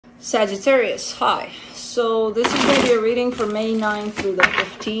Sagittarius, hi. So this is going to be a reading for May 9th through the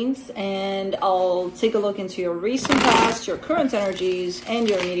 15th, and I'll take a look into your recent past, your current energies, and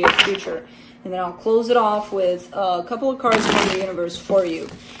your immediate future. And then I'll close it off with a couple of cards from the universe for you.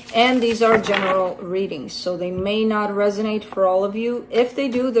 And these are general readings, so they may not resonate for all of you. If they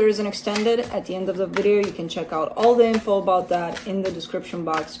do, there is an extended at the end of the video. You can check out all the info about that in the description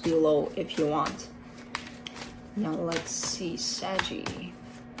box below if you want. Now let's see, Saggy.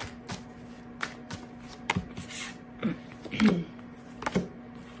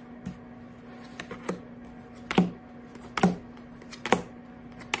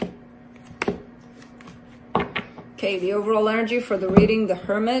 Okay, the overall energy for the reading, the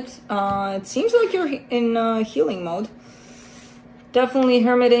Hermit. It seems like you're in healing mode. Definitely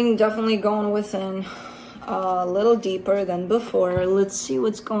hermiting, definitely going within a little deeper than before. Let's see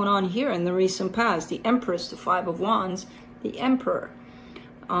what's going on here in the recent past. The Empress, the Five of Wands, the Emperor.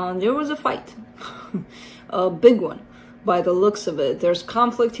 There was a fight, a big one. By the looks of it, there's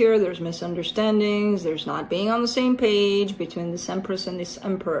conflict here, there's misunderstandings, there's not being on the same page between this Empress and this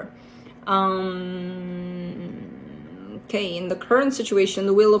Emperor. Okay, in the current situation,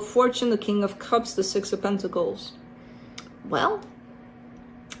 the Wheel of Fortune, the King of Cups, the Six of Pentacles. Well,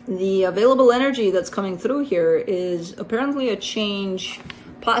 the available energy that's coming through here is apparently a change,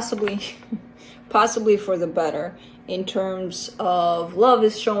 possibly for the better, in terms of love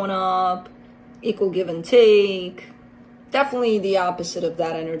is showing up, equal give and take. Definitely the opposite of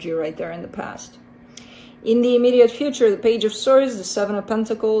that energy right there in the past. In the immediate future, the Page of Swords, the Seven of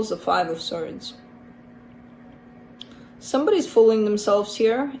Pentacles, the Five of Swords. Somebody's fooling themselves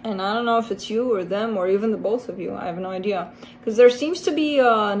here, and I don't know if it's you or them or even the both of you. I have no idea. Because there seems to be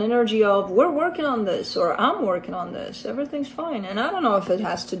an energy of, we're working on this, or I'm working on this. Everything's fine. And I don't know if it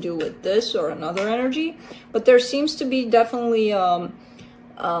has to do with this or another energy, but there seems to be definitely a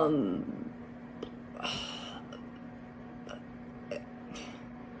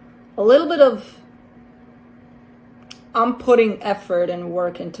little bit of, I'm putting effort and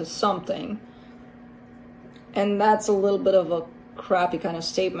work into something. And that's a little bit of a crappy kind of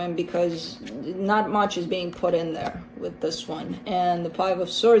statement because not much is being put in there with this one. And the Five of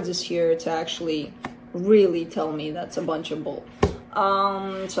Swords is here to actually really tell me that's a bunch of bull.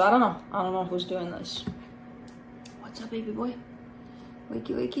 So I don't know. I don't know who's doing this. What's up, baby boy?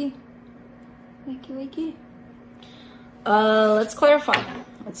 Wakey, wakey. Wakey, wakey. Let's clarify.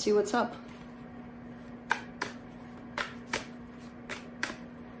 Let's see what's up.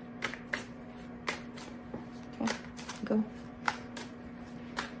 Okay, go.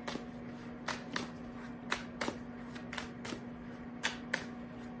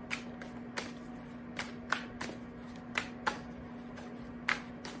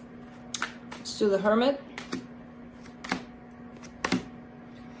 Let's do the Hermit.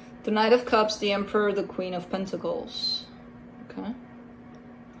 The Knight of Cups, the Emperor, the Queen of Pentacles. Okay.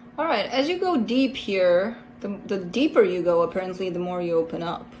 All right, as you go deep here, the deeper you go, apparently, the more you open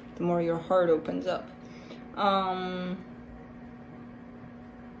up, the more your heart opens up.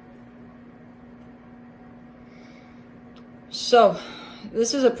 So,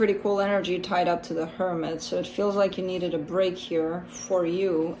 this is a pretty cool energy tied up to the Hermit, so it feels like you needed a break here for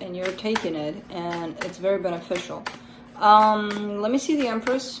you, and you're taking it, and it's very beneficial. Let me see the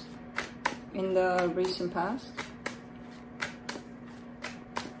Empress in the recent past.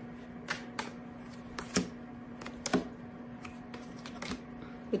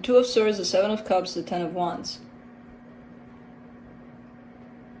 The Two of Swords, the Seven of Cups, the Ten of Wands.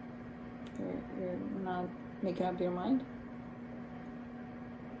 You're not making up your mind?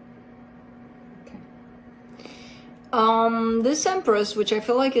 Okay. This Empress, which I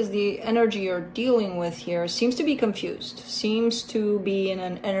feel like is the energy you're dealing with here, seems to be confused. Seems to be in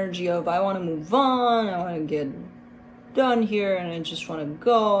an energy of, I want to move on, I want to get done here, and I just want to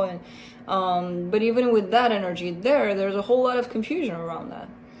go. And but even with that energy there's a whole lot of confusion around that.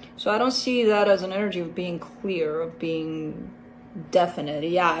 So I don't see that as an energy of being clear, of being definite.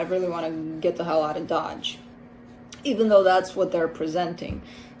 Yeah, I really want to get the hell out of Dodge. Even though that's what they're presenting.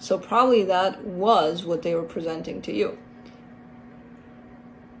 So probably that was what they were presenting to you.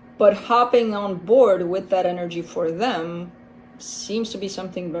 But hopping on board with that energy for them seems to be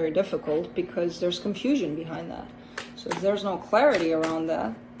something very difficult because there's confusion behind that. So if there's no clarity around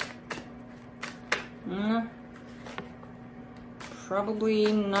that,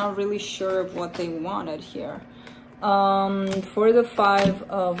 probably not really sure of what they wanted here. For the Five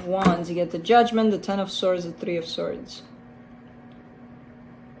of Wands, you get the Judgment, the Ten of Swords, the Three of Swords.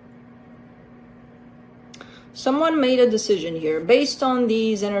 Someone made a decision here based on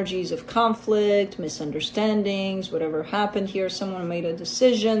these energies of conflict, misunderstandings, whatever happened here. Someone made a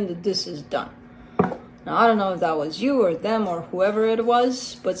decision that this is done. Now, I don't know if that was you or them or whoever it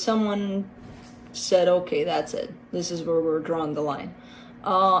was, but someone said, okay, that's it. This is where we're drawing the line.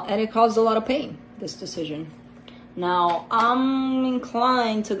 And it caused a lot of pain, this decision. Now, I'm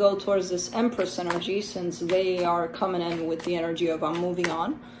inclined to go towards this Empress energy since they are coming in with the energy of I'm moving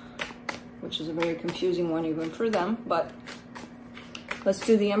on, which is a very confusing one even for them, but let's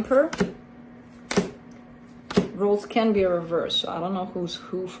do the Emperor. Roles can be reversed, so I don't know who's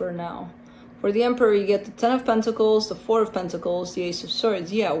who for now. For the Emperor, you get the 10 of Pentacles, the 4 of Pentacles, the Ace of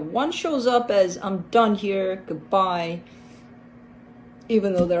Swords. Yeah, one shows up as I'm done here, goodbye,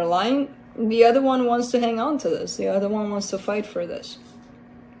 even though they're lying. The other one wants to hang on to this. The other one wants to fight for this.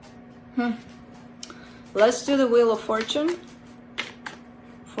 Let's do the Wheel of Fortune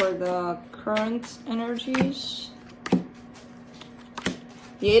for the current energies.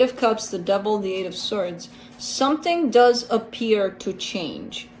 The 8 of Cups, the Devil, the 8 of Swords. Something does appear to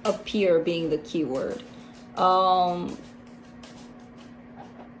change. Appear being the key word.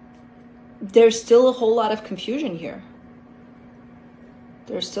 There's still a whole lot of confusion here.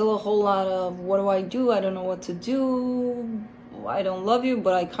 There's still a whole lot of, what do? I don't know what to do. I don't love you,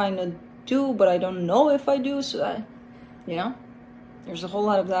 but I kind of do, but I don't know if I do. So, you know, there's a whole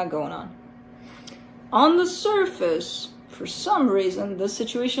lot of that going on. On the surface, for some reason, the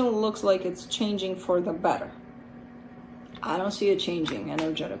situation looks like it's changing for the better. I don't see it changing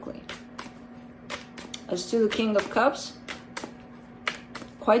energetically. Let's do the King of Cups.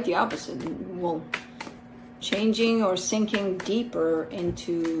 Quite the opposite. Well, changing or sinking deeper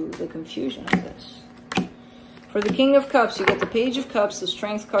into the confusion of this. For the King of Cups, you get the Page of Cups, the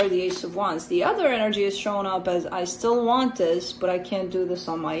Strength card, the Ace of Wands. The other energy is showing up as I still want this, but I can't do this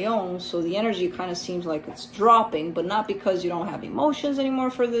on my own. So the energy kind of seems like it's dropping, but not because you don't have emotions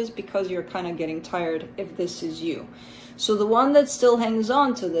anymore for this, because you're kind of getting tired if this is you. So the one that still hangs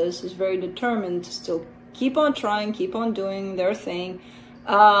on to this is very determined to still keep on trying, keep on doing their thing,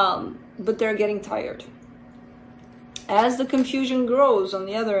 but they're getting tired. As the confusion grows on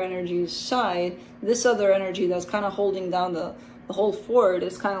the other energy's side, this other energy that's kind of holding down the whole fort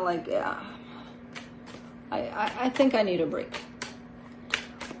is kind of like, yeah, I think I need a break.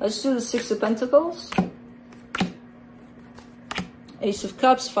 Let's do the 6 of Pentacles, Ace of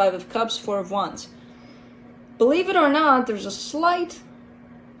Cups, 5 of Cups, 4 of Wands. Believe it or not, there's a slight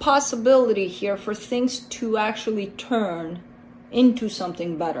possibility here for things to actually turn into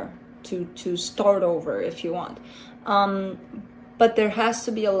something better, to start over if you want. But there has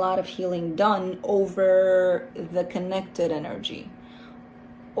to be a lot of healing done over the connected energy.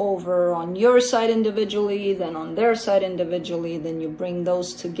 Over on your side individually, then on their side individually, then you bring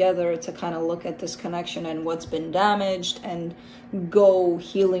those together to kind of look at this connection and what's been damaged and go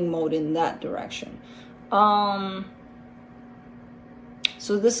healing mode in that direction.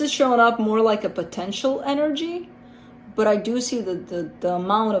 So this is showing up more like a potential energy, but I do see the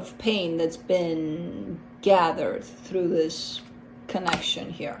amount of pain that's been gathered through this connection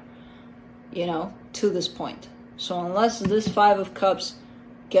here, you know, to this point. So unless this 5 of Cups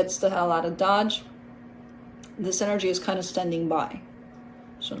gets the hell out of Dodge, this energy is kind of standing by.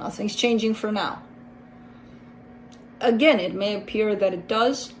 So nothing's changing for now. Again, it may appear that it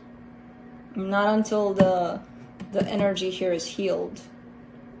does, not until the energy here is healed,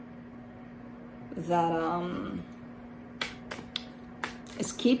 that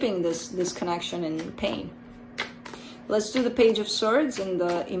is keeping this connection in pain. Let's do the Page of Swords in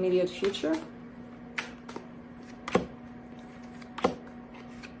the immediate future.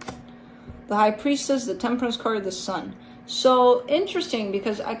 The High Priestess, the Temperance card, the Sun. So interesting,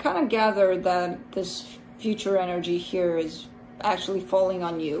 because I kind of gathered that this future energy here is actually falling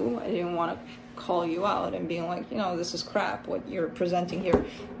on you. I didn't want to call you out and being like, you know, this is crap what you're presenting here,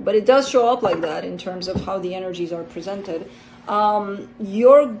 but it does show up like that in terms of how the energies are presented.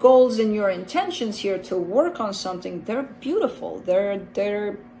 Your goals and your intentions here to work on something, they're beautiful,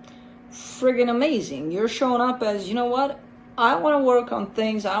 they're friggin' amazing. You're showing up as, you know what, I want to work on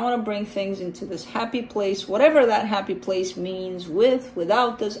things, I want to bring things into this happy place, whatever that happy place means, with,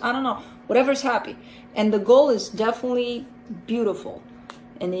 without this, I don't know, whatever's happy. And the goal is definitely beautiful,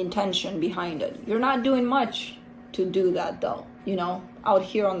 and the intention behind it. You're not doing much to do that though, you know, out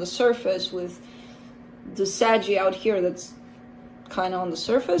here on the surface with the Saggy out here that's kind of on the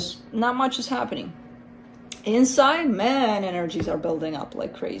surface, not much is happening. Inside, man, energies are building up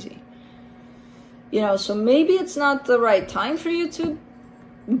like crazy. You know, so maybe it's not the right time for you to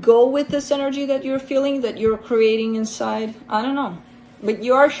go with this energy that you're feeling, that you're creating inside. I don't know. But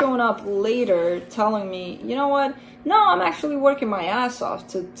you are showing up later telling me, you know what? No, I'm actually working my ass off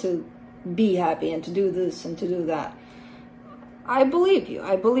to be happy and to do this and to do that. I believe you.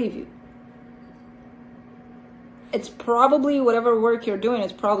 I believe you. It's probably whatever work you're doing,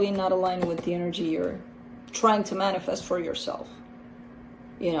 it's probably not aligned with the energy you're trying to manifest for yourself.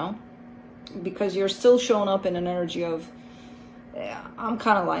 You know? Because you're still showing up in an energy of, yeah, I'm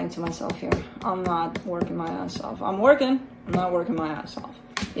kind of lying to myself here. I'm not working my ass off. I'm not working my ass off.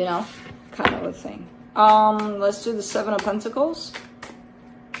 You know? Kind of a thing. Let's do the Seven of Pentacles.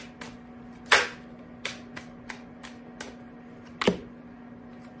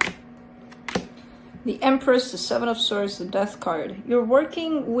 The Empress, the Seven of Swords, the Death card. You're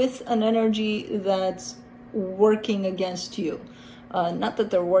working with an energy that's working against you. Not that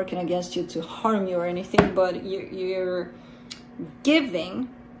they're working against you to harm you or anything, but you're giving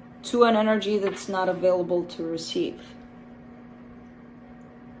to an energy that's not available to receive.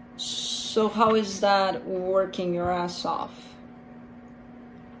 So how is that working your ass off?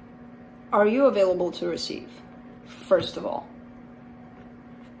 Are you available to receive? First of all.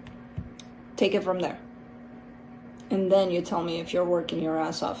 Take it from there. And then you tell me if you're working your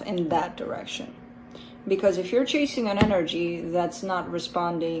ass off in that direction. Because if you're chasing an energy that's not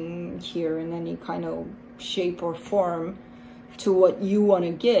responding here in any kind of shape or form to what you want to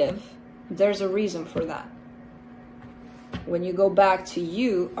give, there's a reason for that. When you go back to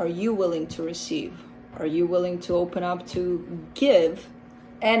you, are you willing to receive? Are you willing to open up to give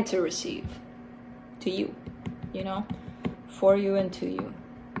and to receive? To you, you know? For you and to you.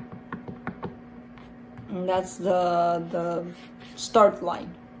 And that's the start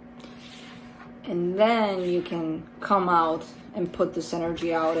line. And then you can come out and put this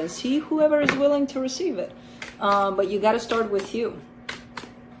energy out and see whoever is willing to receive it. But you got to start with you.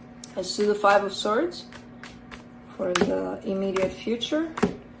 Let's do the Five of Swords for the immediate future.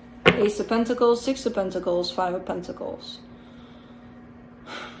 Ace of Pentacles, Six of Pentacles, Five of Pentacles.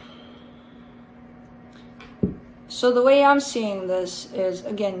 So the way I'm seeing this is,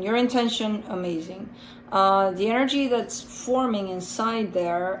 again, your intention, amazing. The energy that's forming inside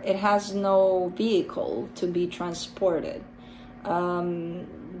there, it has no vehicle to be transported.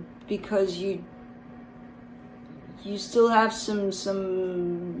 Because you still have some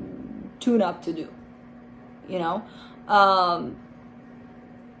tune-up to do, you know?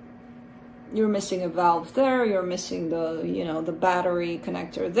 You're missing a valve there, you're missing the, you know, the battery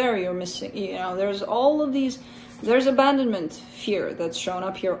connector there, you're missing, you know, there's all of these, there's abandonment fear that's shown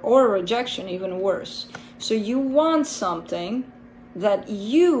up here, or rejection, even worse. So you want something that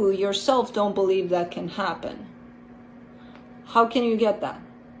you yourself don't believe that can happen. How can you get that?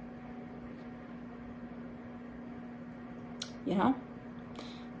 You know?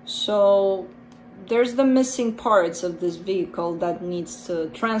 So there's the missing parts of this vehicle that needs to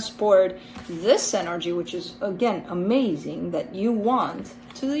transport this energy, which is, again, amazing, that you want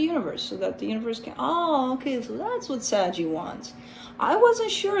to the universe, so that the universe can, oh, okay, so that's what Saggy wants. I wasn't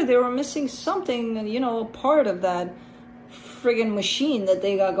sure they were missing something, you know, a part of that friggin' machine that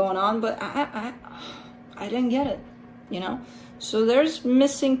they got going on, but I didn't get it, you know? So there's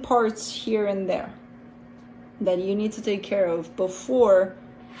missing parts here and there that you need to take care of before,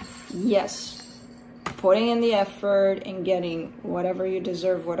 yes, putting in the effort and getting whatever you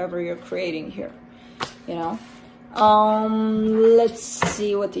deserve, whatever you're creating here, you know? Let's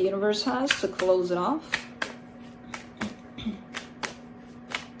see what the universe has to close it off.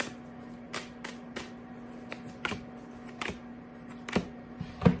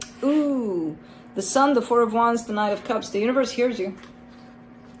 Ooh, the Sun, the Four of Wands, the Knight of Cups. The universe hears you.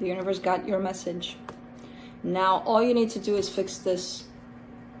 The universe got your message. Now, all you need to do is fix this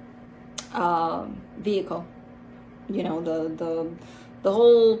vehicle. You know, the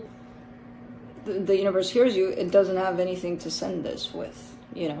whole, the universe hears you. It doesn't have anything to send this with,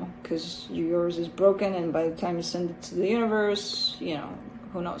 you know, because yours is broken, and by the time you send it to the universe, you know,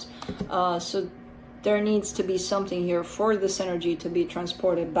 who knows. So there needs to be something here for this energy to be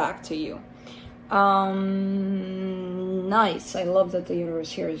transported back to you. Nice. I love that the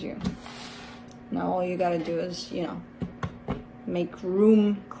universe hears you. Now all you gotta do is, you know, make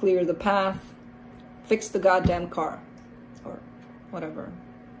room, clear the path, fix the goddamn car, or whatever,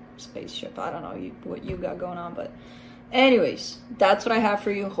 spaceship. I don't know what you got going on, but anyways, that's what I have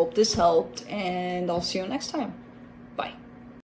for you. Hope this helped, and I'll see you next time.